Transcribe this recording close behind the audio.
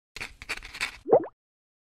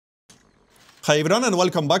Hi everyone and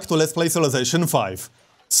welcome back to Let's Play Civilization 5.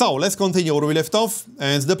 So, let's continue where we left off,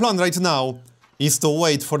 and the plan right now is to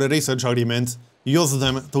wait for the research agreement, use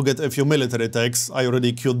them to get a few military techs. I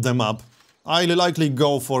already queued them up. I'll likely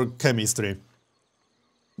go for chemistry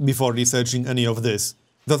before researching any of this.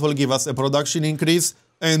 That will give us a production increase,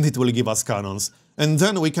 and it will give us cannons. And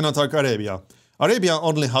then we can attack Arabia. Arabia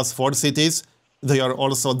only has 4 cities. They are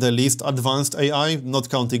also the least advanced AI, not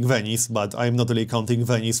counting Venice, but I'm not really counting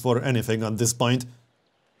Venice for anything at this point.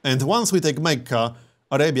 And once we take Mecca,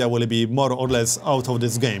 Arabia will be more or less out of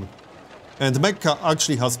this game. And Mecca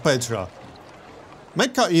actually has Petra.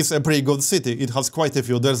 Mecca is a pretty good city. It has quite a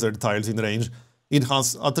few desert tiles in range. It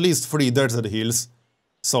has at least 3 desert hills.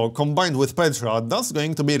 So combined with Petra, that's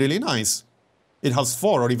going to be really nice. It has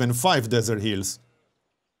 4 or even 5 desert hills.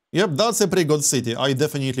 Yep, that's a pretty good city. I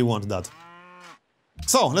definitely want that.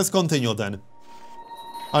 So, let's continue then.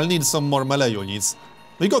 I'll need some more melee units.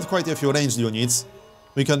 We got quite a few ranged units.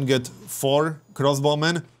 We can get 4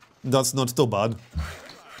 crossbowmen. That's not too bad.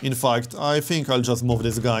 In fact, I think I'll just move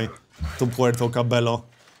this guy to Puerto Cabello.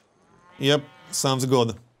 Yep, sounds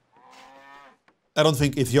good. I don't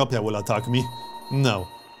think Ethiopia will attack me. No.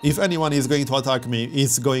 If anyone is going to attack me,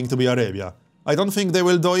 it's going to be Arabia. I don't think they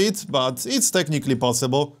will do it, but it's technically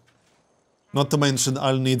possible. Not to mention,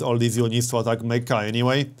 I'll need all these units to attack Mecca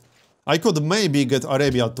anyway. I could maybe get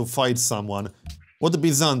Arabia to fight someone. Would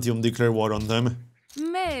Byzantium declare war on them?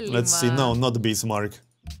 Let's see, no, not Bismarck.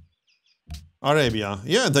 Arabia.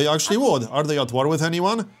 Yeah, they actually would. Are they at war with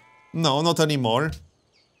anyone? No, not anymore.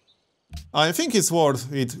 I think it's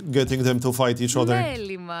worth it getting them to fight each other.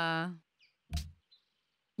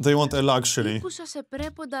 They want a luxury.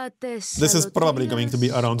 This is probably going to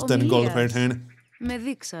be around 10 gold per turn.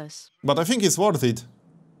 But I think it's worth it.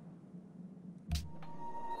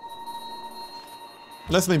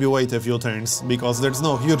 Let's maybe wait a few turns, because there's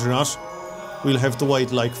no huge rush. We'll have to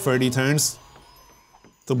wait like 30 turns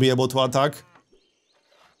to be able to attack.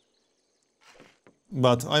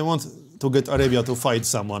 But I want to get Arabia to fight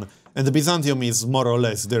someone. And Byzantium is more or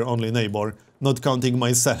less their only neighbor, not counting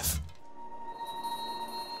myself.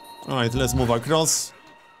 Alright, let's move across.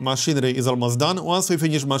 Machinery is almost done. Once we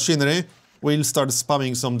finish machinery, we'll start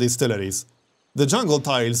spamming some distilleries. The jungle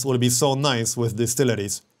tiles will be so nice with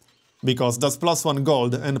distilleries, because that's +1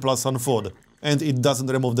 gold and +1 food, and it doesn't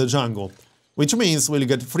remove the jungle. Which means we'll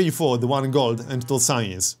get 3 food, 1 gold and 2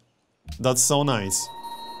 science. That's so nice.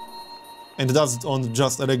 And that's on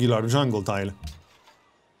just a regular jungle tile.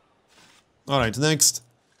 Alright, next.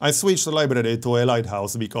 I switched the library to a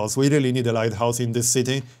lighthouse, because we really need a lighthouse in this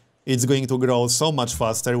city. It's going to grow so much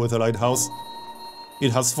faster with a lighthouse.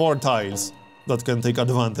 It has 4 tiles that can take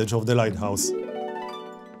advantage of the lighthouse.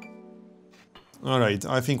 Alright,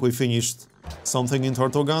 I think we finished something in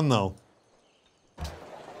Tortuga now.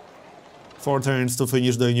 4 turns to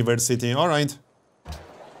finish the university, alright.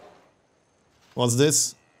 What's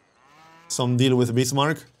this? Some deal with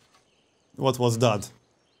Bismarck? What was that?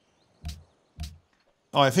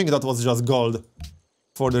 Oh, I think that was just gold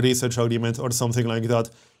for the research agreement or something like that.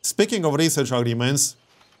 Speaking of research agreements,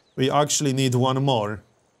 we actually need 1 more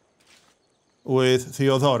with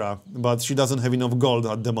Theodora, but she doesn't have enough gold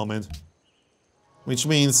at the moment. Which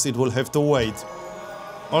means it will have to wait.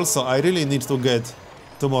 Also, I really need to get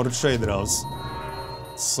 2 more trade routes.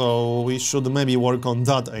 So we should maybe work on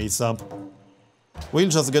that ASAP. We'll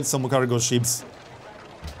just get some cargo ships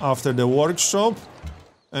after the workshop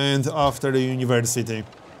and after the university.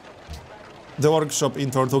 The workshop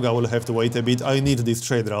in Tortuga will have to wait a bit. I need these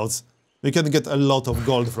trade routes. We can get a lot of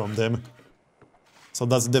gold from them. So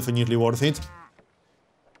that's definitely worth it.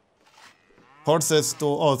 Horses to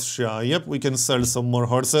Austria. Yep, we can sell some more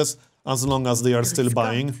horses, as long as they are still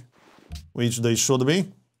buying. Which they should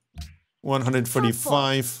be.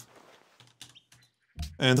 135.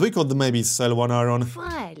 And we could maybe sell 1 Aron.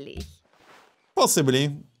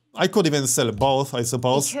 Possibly. I could even sell both, I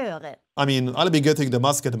suppose. I mean, I'll be getting the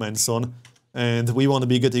musketmen soon. And we won't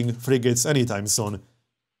be getting frigates anytime soon.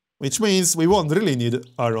 Which means we won't really need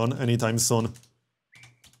Aron anytime soon.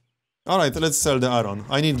 Alright, let's sell the Aron.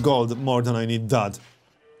 I need gold more than I need that.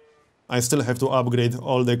 I still have to upgrade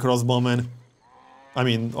all the crossbowmen. I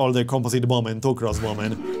mean, all the composite bowmen to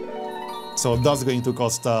crossbowmen. So that's going to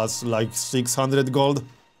cost us like 600 gold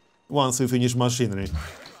once we finish machinery.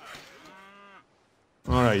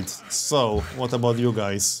 Alright, so what about you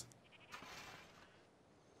guys?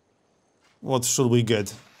 What should we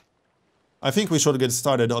get? I think we should get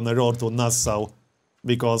started on a road to Nassau,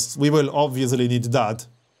 because we will obviously need that.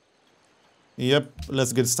 Yep,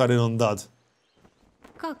 let's get started on that.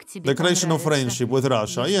 Declaration of friendship with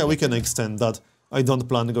Russia. Yeah, we can extend that. I don't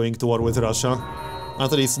plan going to war with Russia.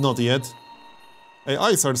 At least not yet.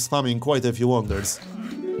 AIs are spamming quite a few wonders.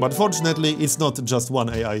 But fortunately, it's not just one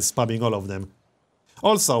AI spamming all of them.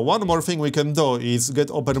 Also, one more thing we can do is get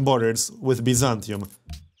open borders with Byzantium.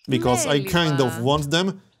 Because I kind of want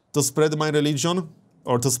them to spread my religion,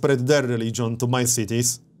 or to spread their religion to my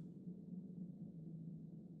cities.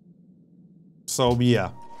 So yeah.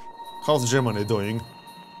 How's Germany doing?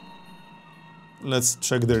 Let's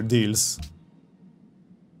check their deals.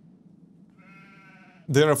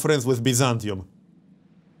 They are friends with Byzantium.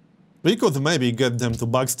 We could maybe get them to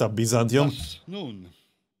backstab Byzantium.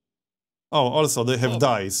 Oh, also they have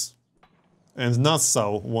dice. And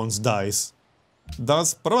Nassau wants dice.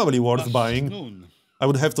 That's probably worth buying. I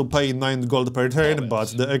would have to pay 9 gold per turn, but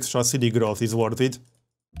the extra city growth is worth it.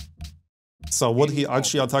 So would he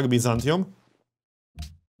actually attack Byzantium?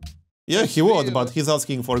 Yeah, he would, but he's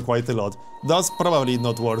asking for quite a lot. That's probably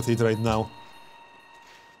not worth it right now.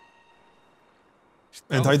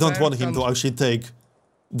 And I don't want him to actually take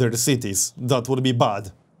their cities. That would be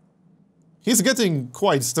bad. He's getting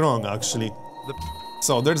quite strong, actually.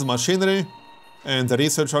 So there's machinery and a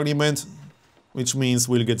research agreement, which means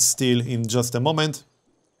we'll get steel in just a moment.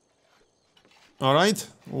 Alright,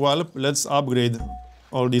 well, let's upgrade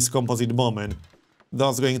all these composite bowmen.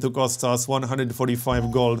 That's going to cost us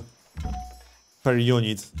 145 gold per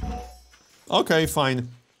unit. Okay, fine.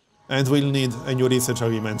 And we'll need a new research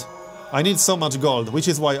agreement. I need so much gold, which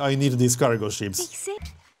is why I need these cargo ships.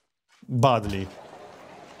 Badly.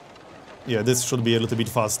 Yeah, this should be a little bit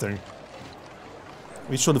faster.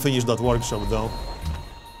 We should finish that workshop, though.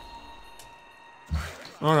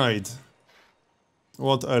 Alright.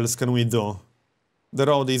 What else can we do? The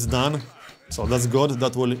road is done, so that's good.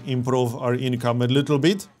 That will improve our income a little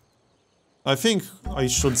bit. I think I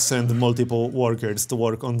should send multiple workers to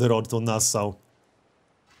work on the road to Nassau.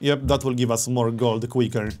 Yep, that will give us more gold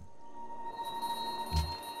quicker.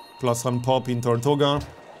 Plus 1 pop in Tortuga.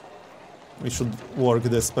 We should work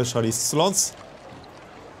the specialist slots.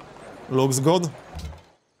 Looks good.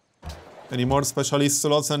 Any more specialist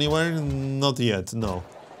slots anywhere? Not yet, no.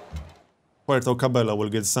 Puerto Cabello will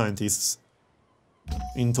get scientists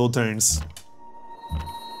in 2 turns.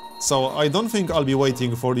 So I don't think I'll be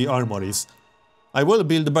waiting for the armories. I will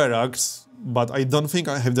build barracks, but I don't think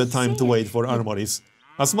I have the time to wait for armories.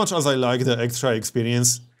 As much as I like the extra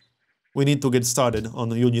experience, we need to get started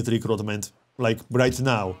on unit recruitment. Like right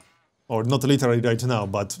now. Or not literally right now,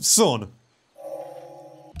 but soon.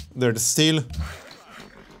 There's steel.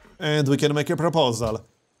 And we can make a proposal.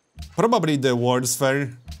 Probably the World's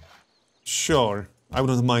Fair. Sure, I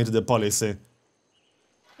wouldn't mind the policy.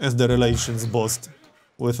 As the relations boost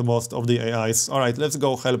with most of the AIs. Alright, let's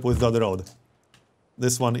go help with that road.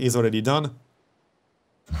 This one is already done.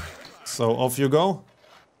 So off you go.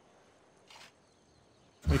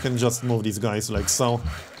 We can just move these guys like so.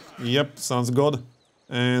 Yep, sounds good.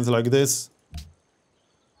 And like this.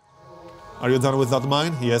 Are you done with that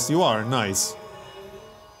mine? Yes, you are. Nice.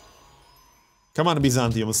 Come on,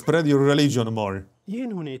 Byzantium, spread your religion more.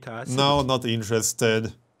 No, not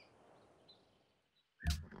interested.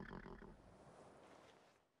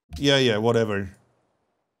 Yeah, whatever.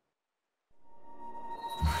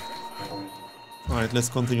 Alright, let's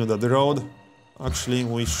continue that road. Actually,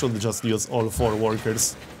 we should just use all 4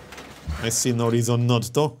 workers. I see no reason not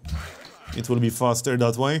to. It will be faster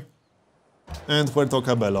that way. And Puerto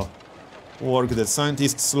Cabello. Work the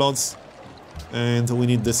scientist slots. And we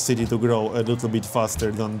need the city to grow a little bit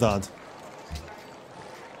faster than that.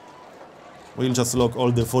 We'll just lock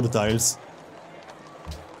all the food tiles.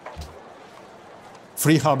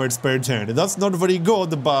 3 hammers per turn. That's not very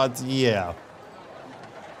good, but yeah.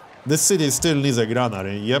 This city still needs a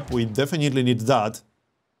granary. Yep, we definitely need that.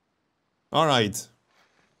 Alright.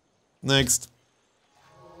 Next.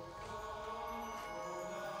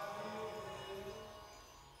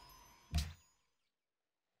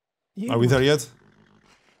 Are we there yet?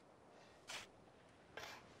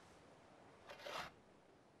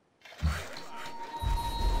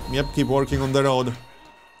 Yep, keep working on the road.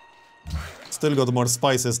 Still got more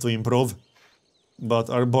spices to improve. But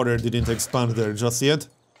our border didn't expand there just yet.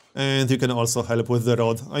 And you can also help with the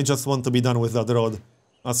road. I just want to be done with that road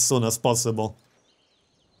as soon as possible.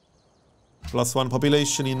 +1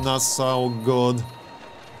 population in Nassau, good.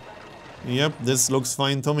 Yep, this looks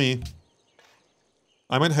fine to me.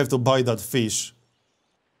 I might have to buy that fish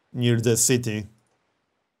near the city.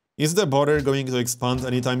 Is the border going to expand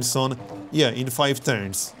anytime soon? Yeah, in 5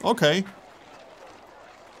 turns. Okay.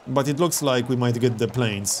 But it looks like we might get the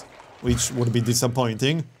plains, which would be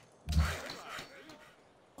disappointing.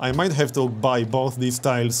 I might have to buy both these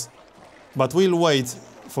tiles, but we'll wait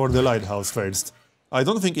for the lighthouse first. I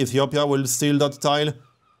don't think Ethiopia will steal that tile,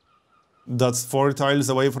 That's 4 tiles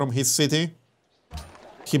away from his city.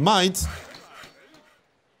 He might,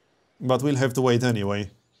 but we'll have to wait anyway.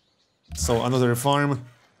 So another farm,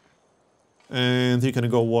 and he can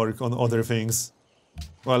go work on other things.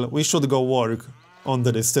 Well, we should go work on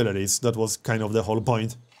the distilleries. That was kind of the whole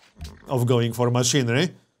point of going for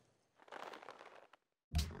machinery.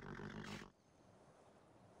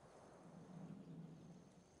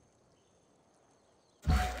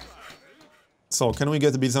 So, can we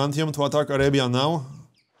get Byzantium to attack Arabia now?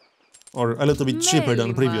 Or a little bit cheaper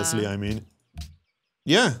than previously, I mean.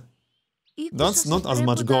 Yeah, that's not as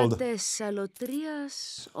much gold.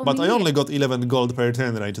 But I only got 11 gold per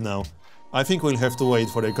turn right now. I think we'll have to wait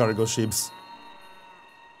for the cargo ships.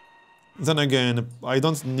 Then again, I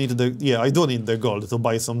don't need the... Yeah, I do need the gold to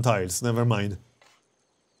buy some tiles, never mind.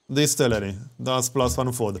 Distillery, that's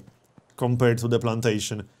 +1 food, compared to the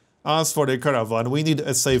plantation. As for the caravan, we need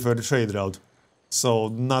a safer trade route. So,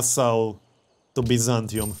 Nassau to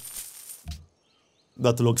Byzantium.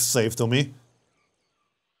 That looks safe to me.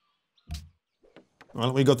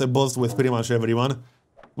 Well, we got a boost with pretty much everyone.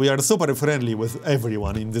 We are super friendly with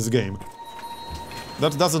everyone in this game.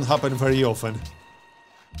 That doesn't happen very often.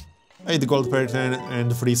 8 gold per turn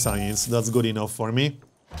and 3 science, that's good enough for me.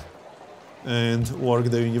 And work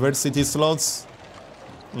the university slots,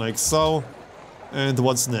 like so. And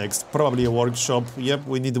what's next? Probably a workshop. Yep,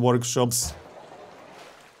 we need workshops.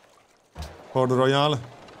 Port Royal.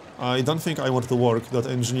 I don't think I want to work that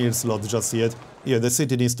engineer slot just yet. Yeah, the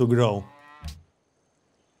city needs to grow.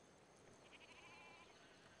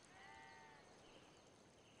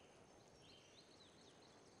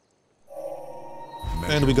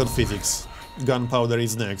 And we got physics. Gunpowder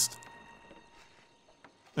is next.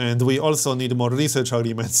 And we also need more research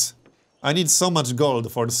agreements. I need so much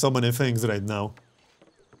gold for so many things right now.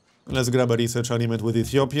 Let's grab a research agreement with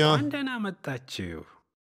Ethiopia.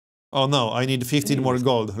 Oh no, I need 15 more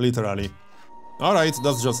gold, literally. Alright,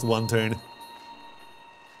 that's just 1 turn.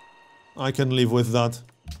 I can live with that.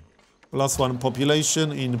 +1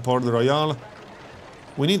 population in Port Royal.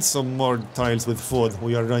 We need some more tiles with food.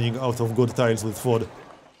 We are running out of good tiles with food.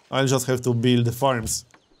 I'll just have to build farms.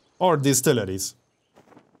 Or distilleries.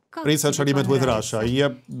 Research agreement with Russia.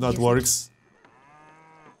 Yep, that works.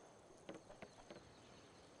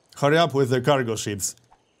 Hurry up with the cargo ships.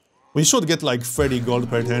 We should get like 30 gold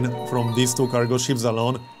per turn from these 2 cargo ships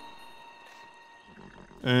alone.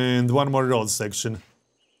 And 1 more road section.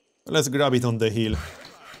 Let's grab it on the hill.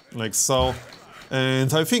 Like so.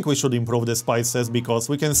 And I think we should improve the spices because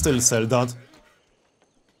we can still sell that.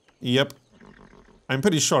 Yep. I'm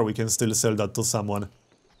pretty sure we can still sell that to someone.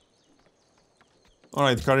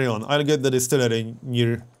 Alright, carry on. I'll get the distillery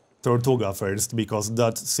near Tortuga first because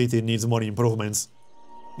that city needs more improvements.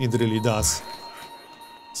 It really does.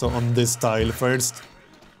 So on this tile first.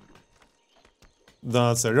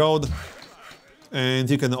 That's a road. And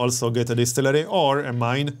you can also get a distillery or a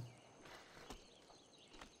mine.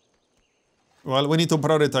 Well, we need to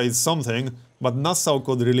prioritize something, but Nassau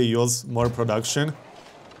could really use more production.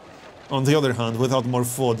 On the other hand, without more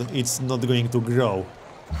food, it's not going to grow.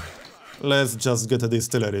 Let's just get a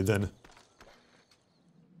distillery then.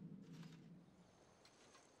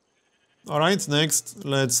 Alright, next,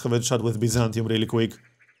 let's have a chat with Byzantium really quick.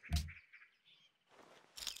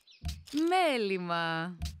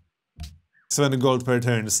 Μέλημα. 7 gold per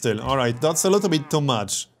turn still. Alright, that's a little bit too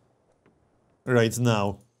much. Right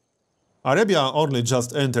now. Arabia only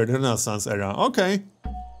just entered Renaissance era. Okay.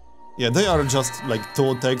 Yeah, they are just like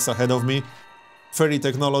 2 techs ahead of me. 30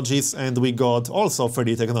 technologies, and we got also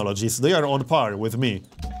 30 technologies. They are on par with me.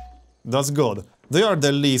 That's good. They are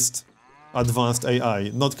the least advanced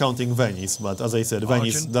AI, not counting Venice, but as I said,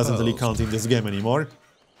 Venice doesn't really count in this game anymore.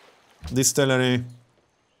 Distillery,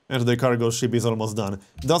 and the cargo ship is almost done.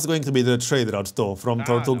 That's going to be the trade route too, from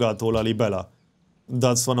Tortuga to Lalibela.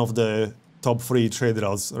 That's one of the top 3 trade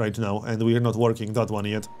routes right now, and we are not working that one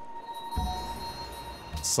yet.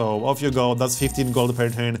 So off you go, that's 15 gold per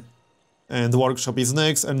turn. And the workshop is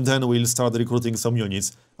next, and then we'll start recruiting some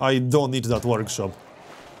units. I don't need that workshop.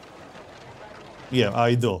 Yeah,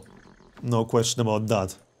 I do. No question about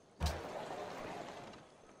that.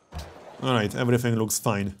 Alright, everything looks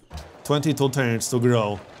fine. 22 turns to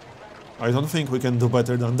grow. I don't think we can do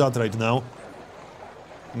better than that right now.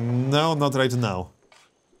 No, not right now.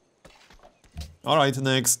 Alright,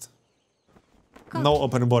 next. No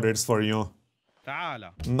open borders for you.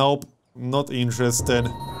 Nope, not interested.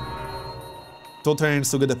 2 turns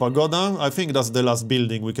to get a pagoda. I think that's the last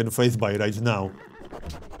building we can faith by right now.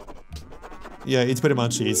 Yeah, it pretty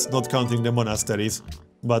much is, not counting the monasteries.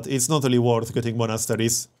 But it's not really worth getting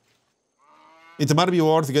monasteries. It might be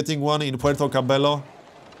worth getting one in Puerto Cabello,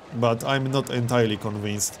 but I'm not entirely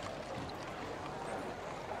convinced.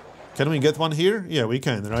 Can we get one here? Yeah, we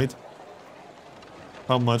can, right?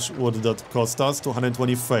 How much would that cost us?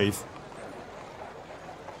 220 faith.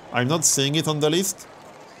 I'm not seeing it on the list.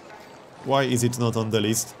 Why is it not on the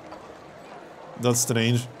list? That's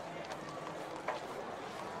strange.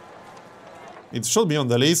 It should be on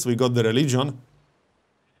the list. We got the religion.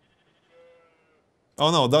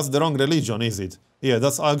 Oh no, that's the wrong religion, is it? Yeah,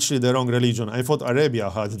 that's actually the wrong religion. I thought Arabia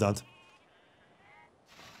had that.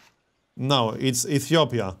 No, it's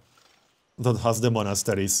Ethiopia that has the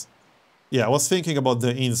monasteries. Yeah, I was thinking about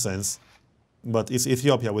the incense, but it's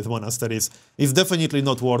Ethiopia with monasteries. It's definitely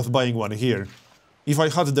not worth buying one here. If I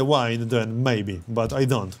had the wine, then maybe, but I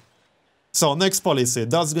don't. So, next policy,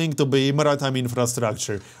 that's going to be maritime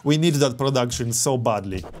infrastructure. We need that production so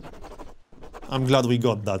badly. I'm glad we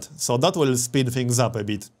got that. So that will speed things up a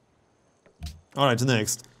bit. Alright,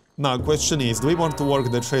 next. Now, question is, do we want to work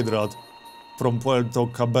the trade route from Puerto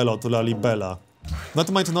Cabello to Lalibela? That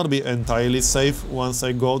might not be entirely safe once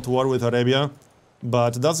I go to war with Arabia,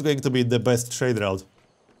 but that's going to be the best trade route.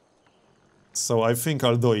 So I think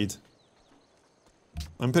I'll do it.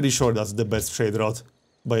 I'm pretty sure that's the best trade route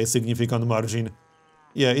by a significant margin.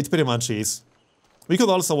 Yeah, it pretty much is. We could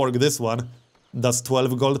also work this one. That's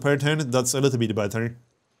 12 gold per turn, that's a little bit better.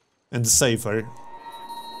 And safer.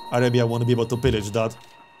 Arabia won't be able to pillage that.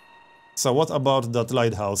 So what about that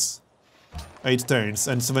lighthouse? 8 turns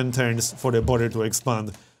and 7 turns for the border to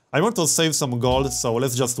expand. I want to save some gold, so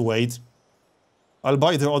let's just wait. I'll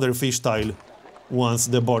buy the other fish tile once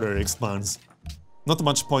the border expands. Not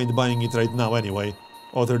much point buying it right now anyway,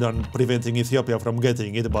 other than preventing Ethiopia from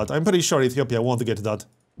getting it, but I'm pretty sure Ethiopia won't get that.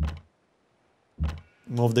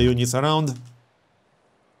 Move the units around.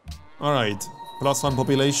 Alright, +1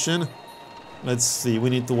 population. Let's see, we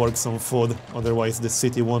need to work some food, otherwise the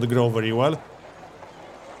city won't grow very well.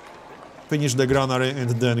 Finish the granary and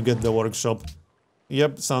then get the workshop.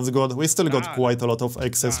 Yep, sounds good. We still got quite a lot of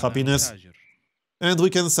excess happiness. And we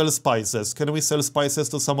can sell spices. Can we sell spices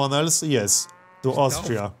to someone else? Yes, to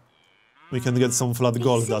Austria. We can get some flat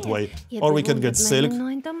gold that way. Or we can get silk.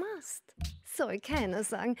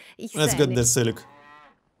 Let's get the silk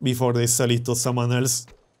before they sell it to someone else.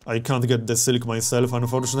 I can't get the silk myself,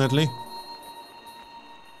 unfortunately.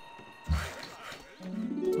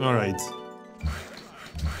 Alright.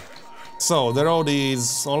 So, the road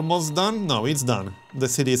is almost done? No, it's done. The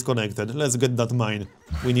city is connected. Let's get that mine.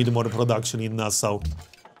 We need more production in Nassau.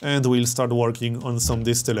 And we'll start working on some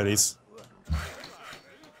distilleries.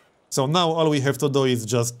 So now all we have to do is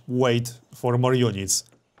just wait for more units.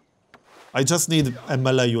 I just need a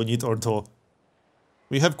melee unit or two.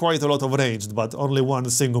 We have quite a lot of ranged, but only one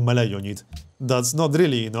single melee unit. That's not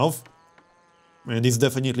really enough. And it's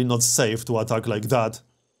definitely not safe to attack like that.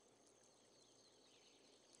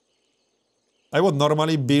 I would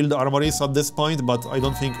normally build armories at this point, but I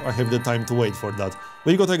don't think I have the time to wait for that.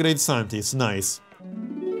 We got a great scientist, nice.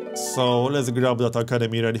 So let's grab that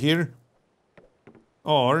academy right here.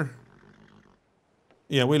 Or...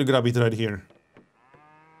 yeah, we'll grab it right here.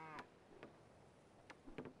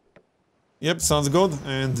 Yep, sounds good,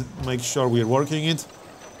 and make sure we're working it.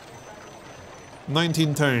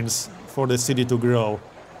 19 turns for the city to grow.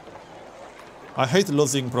 I hate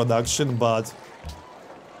losing production, but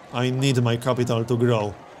I need my capital to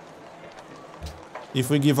grow. If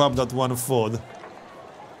we give up that one food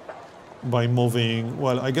by moving...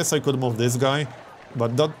 well, I guess I could move this guy,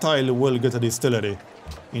 but that tile will get a distillery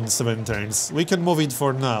in 7 turns. We can move it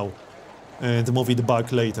for now and move it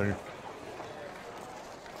back later.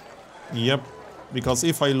 Yep, because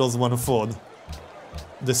if I lose one food,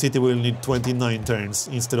 the city will need 29 turns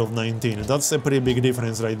instead of 19. That's a pretty big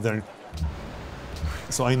difference right there.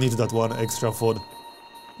 So I need that one extra food.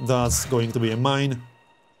 That's going to be a mine.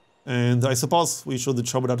 And I suppose we should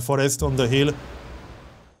chop that forest on the hill.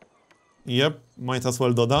 Yep, might as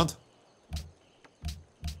well do that.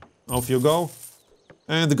 Off you go.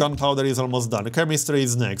 And gunpowder is almost done. Chemistry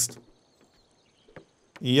is next.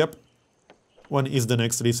 Yep. When is the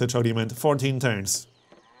next research agreement? 14 turns.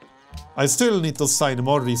 I still need to sign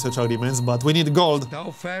more research agreements, but we need gold.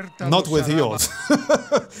 Not with yours.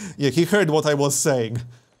 Yeah, he heard what I was saying.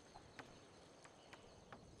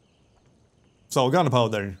 So,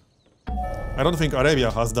 gunpowder. I don't think Arabia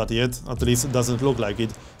has that yet, at least it doesn't look like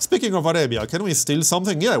it. Speaking of Arabia, can we steal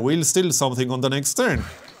something? Yeah, we'll steal something on the next turn.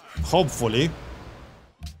 Hopefully.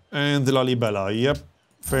 And Lalibela, yep.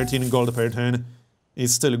 13 gold per turn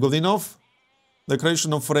is still good enough. The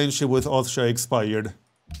creation of friendship with Austria expired.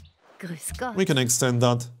 We can extend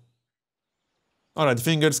that. Alright,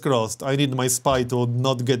 fingers crossed. I need my spy to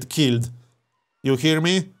not get killed. You hear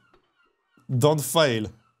me? Don't fail.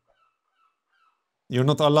 You're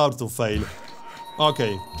not allowed to fail.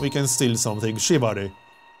 Okay, we can steal something. Shibari.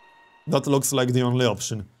 That looks like the only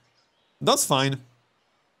option. That's fine.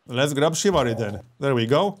 Let's grab Shibari then. There we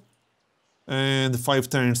go. And 5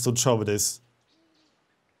 turns to chop this.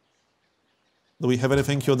 Do we have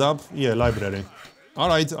anything queued up? Yeah, library.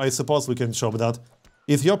 Alright, I suppose we can chop that.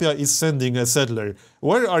 Ethiopia is sending a settler.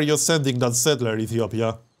 Where are you sending that settler,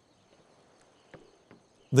 Ethiopia?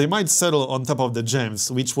 They might settle on top of the gems,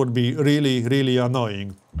 which would be really, really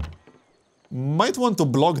annoying. Might want to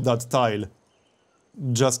block that tile.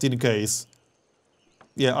 Just in case.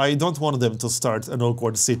 Yeah, I don't want them to start an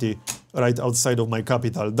awkward city right outside of my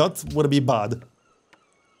capital. That would be bad.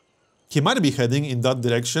 He might be heading in that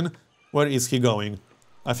direction. Where is he going?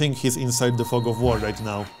 I think he's inside the fog of war right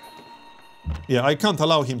now. Yeah, I can't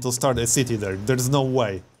allow him to start a city there. There's no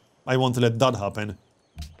way. I won't let that happen.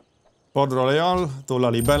 Port Royal to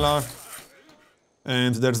Lalibela.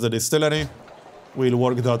 And there's the distillery. We'll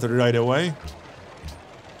work that right away.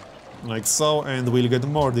 Like so, and we'll get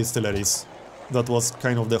more distilleries. That was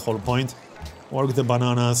kind of the whole point. Work the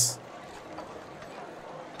bananas.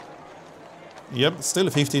 Yep, still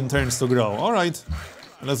 15 turns to grow. Alright.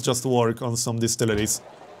 Let's just work on some distilleries.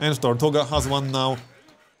 And Tortuga has one now.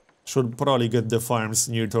 Should probably get the farms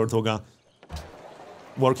near Tortuga.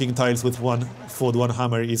 Working tiles with one foot, one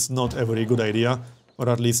hammer is not a very good idea. Or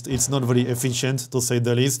at least it's not very efficient, to say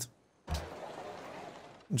the least.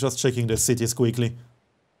 Just checking the cities quickly.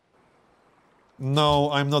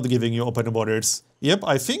 No, I'm not giving you open borders. Yep,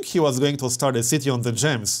 I think he was going to start a city on the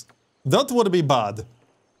gems. That would be bad.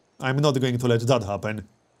 I'm not going to let that happen.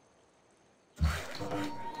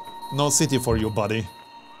 No city for you, buddy.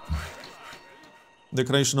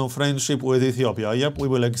 Declaration of friendship with Ethiopia. Yep, we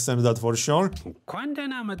will extend that for sure.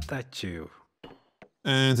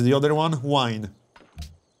 And the other one, wine.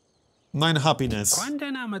 9 happiness.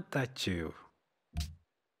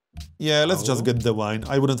 Yeah, let's just get the wine.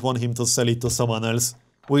 I wouldn't want him to sell it to someone else.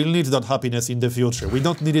 We'll need that happiness in the future. We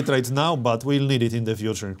don't need it right now, but we'll need it in the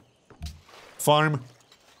future. Farm.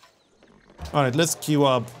 Alright, let's queue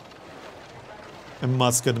up a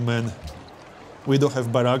masked man. We do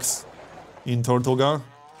have barracks in Tortuga.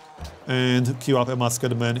 And queue up a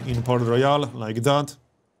masked man in Port Royal, like that.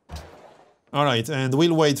 Alright, and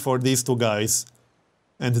we'll wait for these two guys.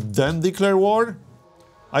 And then declare war?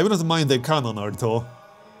 I wouldn't mind a cannon or two.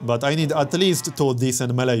 But I need at least 2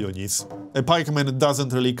 decent melee units. A pikeman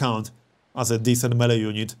doesn't really count as a decent melee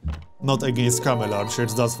unit. Not against camel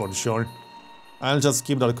archers, that's for sure. I'll just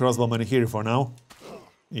keep that crossbowman here for now.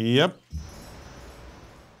 Yep.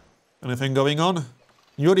 Anything going on?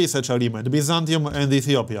 New research agreement. Byzantium and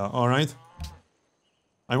Ethiopia, alright.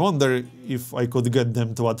 I wonder if I could get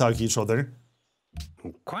them to attack each other.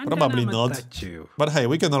 Probably not. But hey,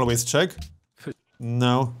 we can always check.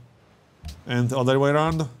 No. And other way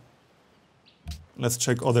around? Let's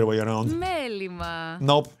check other way around.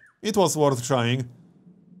 Nope. It was worth trying.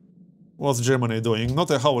 What's Germany doing?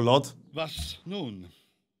 Not a whole lot.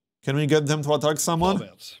 Can we get them to attack someone?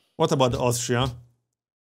 What about Austria?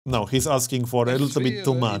 No, he's asking for a little bit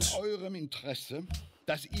too much.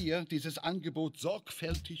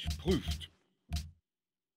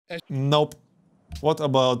 Nope. What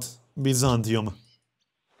about Byzantium?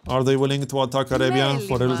 Are they willing to attack Arabia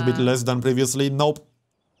for a little bit less than previously? Nope.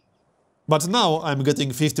 But now I'm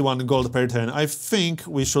getting 51 gold per turn. I think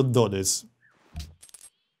we should do this.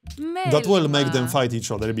 That will make them fight each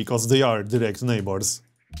other because they are direct neighbors.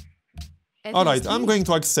 Alright, I'm going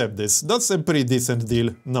to accept this. That's a pretty decent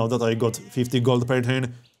deal now that I got 50 gold per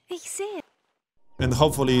turn. And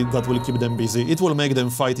hopefully that will keep them busy. It will make them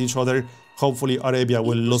fight each other. Hopefully Arabia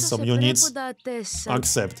will lose some units.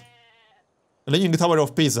 Accept. Leaning Tower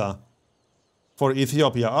of Pisa for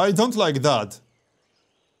Ethiopia. I don't like that.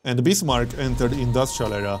 And Bismarck entered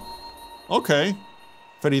industrial era. Okay.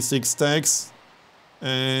 36 tax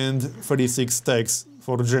and 36 tax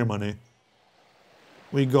for Germany.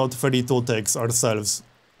 We got 32 tax ourselves.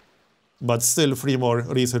 But still 3 more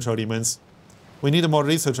research agreements. We need more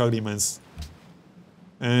research agreements.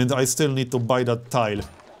 And I still need to buy that tile.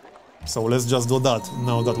 So let's just do that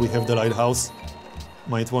now that we have the lighthouse.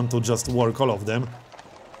 Might want to just work all of them.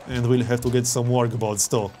 And we'll have to get some workboats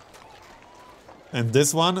too. And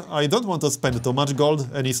this one, I don't want to spend too much gold,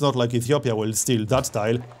 and it's not like Ethiopia will steal that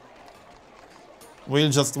tile.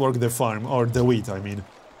 We'll just work the farm, or the wheat, I mean.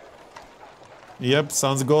 Yep,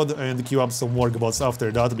 sounds good, and queue up some workboats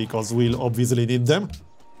after that, because we'll obviously need them.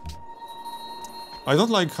 I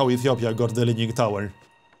don't like how Ethiopia got the leaning tower.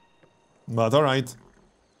 But alright.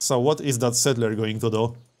 So what is that settler going to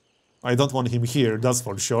do? I don't want him here, that's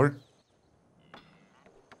for sure.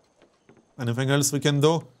 Anything else we can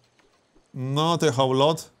do? Not a whole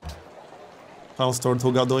lot. How's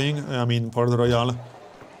Tortuga doing? I mean, Port Royal.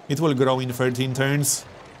 It will grow in 13 turns.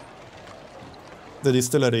 The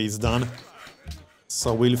distillery is done.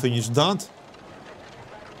 So we'll finish that.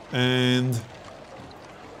 And...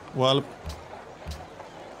 well...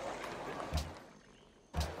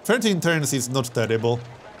 13 turns is not terrible.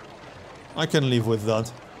 I can live with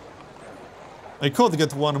that. I could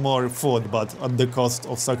get one more food, but at the cost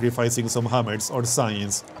of sacrificing some hammers or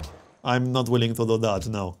science. I'm not willing to do that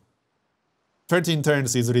now. 13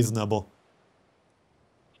 turns is reasonable.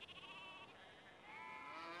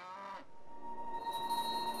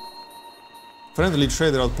 Friendly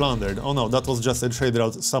trade route plundered. Oh no, that was just a trade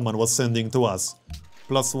route someone was sending to us.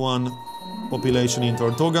 +1 population in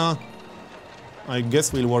Tortuga. I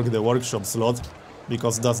guess we'll work the workshop slot,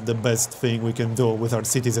 because that's the best thing we can do with our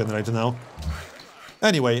citizen right now.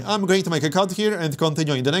 Anyway, I'm going to make a cut here and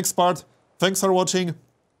continue in the next part. Thanks for watching,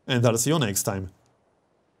 and I'll see you next time.